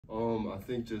I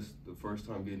think just the first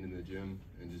time getting in the gym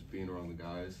and just being around the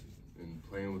guys and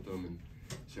playing with them and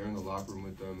sharing the locker room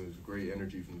with them, it was great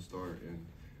energy from the start, and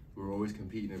we were always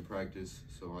competing in practice.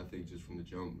 So I think just from the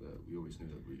jump that we always knew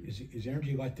that we. Is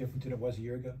energy a lot different than it was a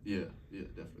year ago? Yeah,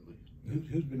 definitely.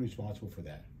 Who's been responsible for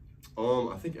that?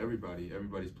 I think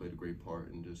everybody's played a great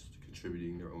part in just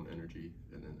contributing their own energy,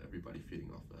 and then everybody feeding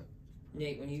off that.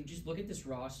 Nate, when you just look at this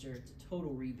roster, it's a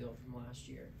total rebuild from last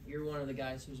year. You're one of the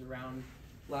guys who's around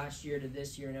last year to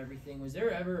this year and everything. Was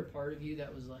there ever a part of you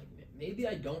that was like, maybe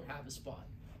I don't have a spot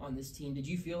on this team? Did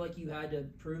you feel like you had to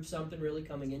prove something really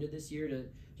coming into this year to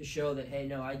show that, hey,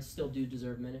 no, I still do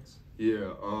deserve minutes?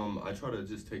 Yeah, I try to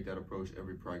just take that approach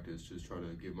every practice, just try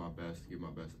to give my best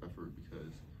effort,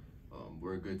 because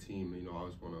we're a good team. You know, I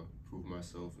always want to prove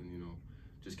myself and, you know,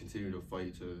 just continue to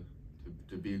fight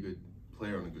to be a good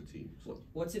player on a good team. So.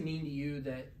 What's it mean to you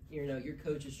that, you know, your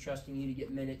coach is trusting you to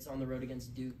get minutes on the road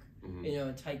against Duke, you know,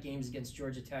 in tight games against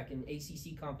Georgia Tech, in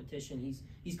ACC competition?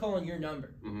 He's calling your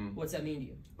number. What's that mean to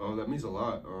you? That means a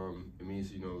lot. It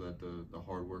means, you know, that the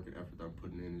hard work and effort that I'm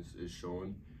putting in is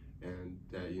showing, and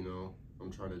that, you know,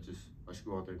 I'm trying to I should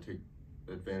go out there and take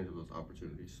advantage of those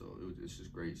opportunities. So it's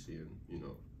just great seeing, you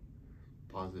know,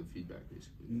 positive feedback,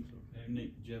 basically. So.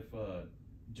 Nick,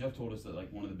 Jeff told us that,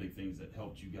 like, one of the big things that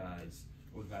helped you guys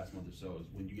over the past month or so is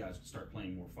when you guys start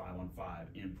playing more 5-on-5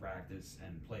 in practice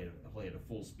and play at a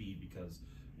full speed because,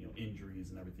 you know,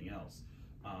 injuries and everything else.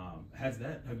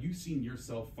 Have you seen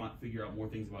yourself figure out more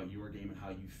things about your game and how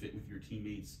you fit with your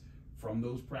teammates from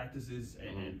those practices,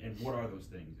 and what are those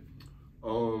things?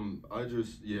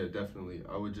 Definitely.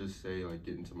 I would just say, like,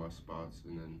 getting to my spots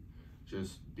and then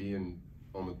just being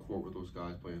on the court with those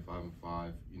guys playing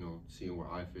 5-on-5, you know, seeing where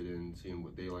I fit in, seeing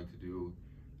what they like to do,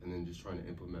 and then just trying to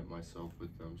implement myself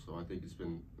with them. So I think it's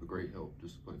been a great help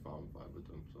just to play 5-on-5 with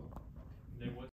them. So.